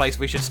probably a place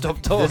we should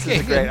stop talking.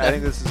 I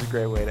think this is a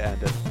great way to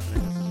end it.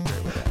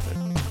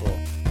 Cool.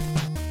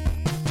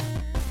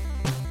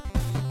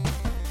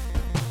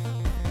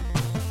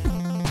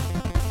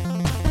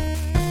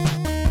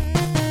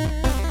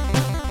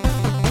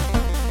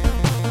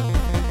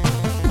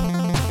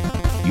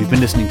 You've been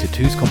listening to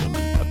Two's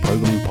Complement, a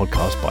programming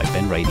podcast by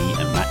Ben Rady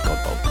and Matt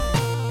Godbolt.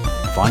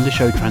 Find the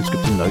show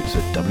transcripts and notes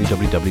at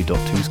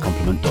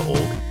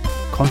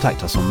www.twoscomplement.org.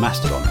 Contact us on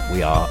Mastodon.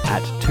 We are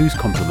at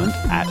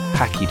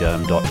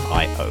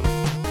twoscomplement@hachyderm.io.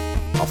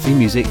 Our theme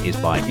music is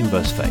by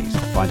Inverse Phase.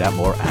 Find out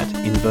more at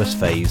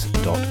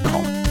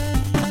inversephase.com.